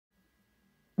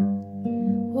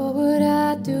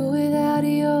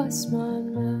your smart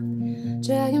mouth,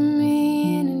 dragging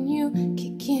me in and you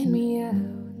kicking me out.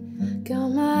 Got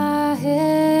my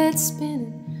head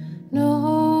spinning,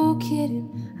 no kidding,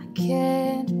 I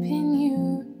can't pin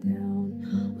you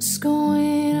down. What's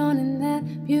going on in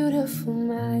that beautiful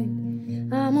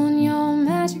mind? I'm on your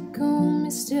magical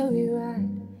mystery ride,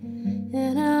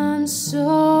 and I'm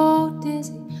so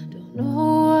dizzy, don't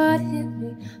know what hit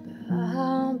me, but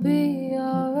I'll be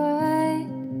alright.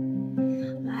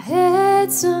 My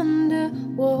head's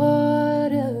underwater,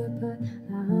 but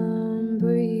I'm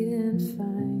breathing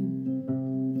fine.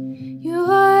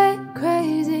 You're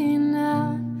crazy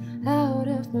now, out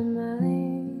of my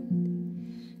mind,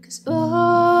 'cause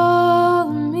all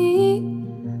of me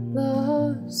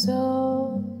loves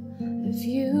all of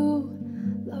you.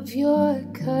 Love your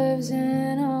curves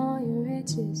and all your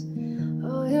edges,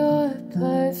 all your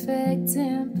perfect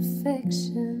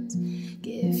imperfections.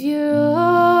 Give your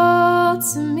all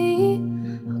to me,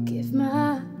 I'll give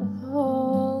my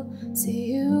all to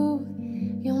you.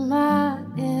 You're my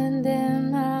end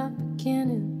and my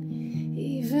beginning.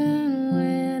 Even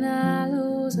when I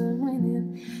lose, I'm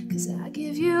winning, 'cause I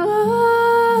give you all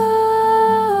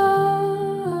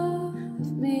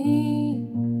of me,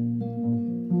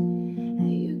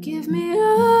 and you give me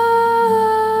all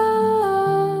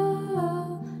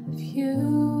of you.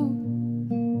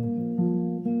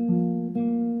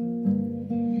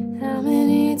 How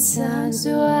many times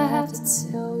do I have to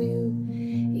tell you,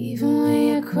 even when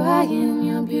you're crying,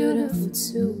 you're beautiful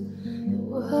too? The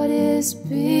world is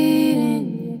beating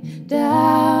you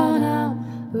down, out,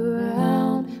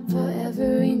 around, for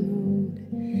every mood.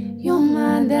 You're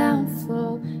my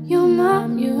downfall, you're my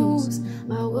muse,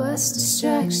 my worst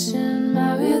distraction,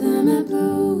 my rhythm and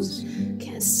blues.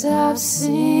 Can't stop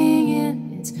singing,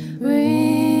 it's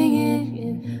ringing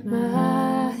in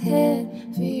my head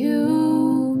for you.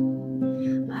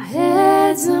 My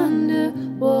head's under